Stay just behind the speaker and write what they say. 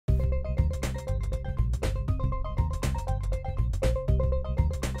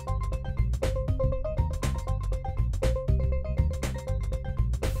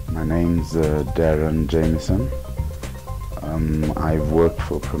My name's Darren Jamieson. I've worked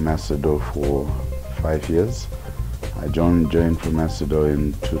for Promesado for 5 years. I joined Promesado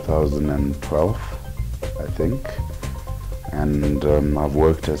in 2012, I think, and I've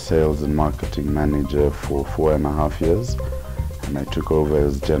worked as sales and marketing manager for 4.5 years, and I took over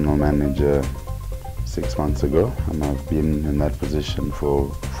as general manager 6 months ago, and I've been in that position for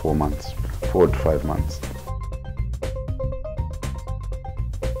 4 to 5 months.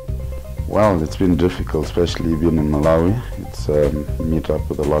 Well, it's been difficult, especially being in Malawi. It's meet up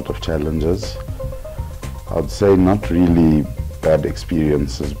with a lot of challenges. I'd say not really bad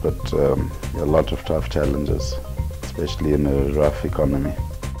experiences, but a lot of tough challenges, especially in a rough economy.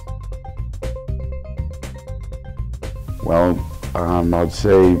 Well, I'd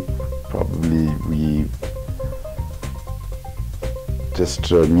say probably we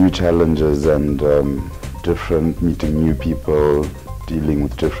just new challenges and meeting new people, dealing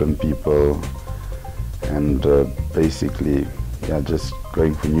with different people, and basically, yeah, just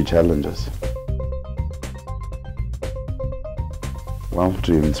going for new challenges. Well,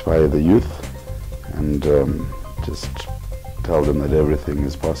 to inspire the youth and just tell them that everything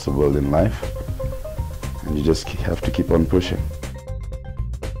is possible in life, and you just have to keep on pushing.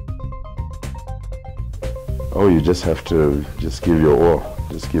 Oh, you just have to give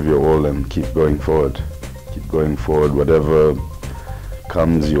your all and keep going forward. Keep going forward, whatever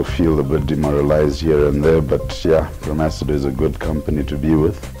comes, you'll feel a bit demoralized here and there, but yeah, Promesado is a good company to be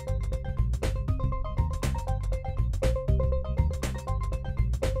with.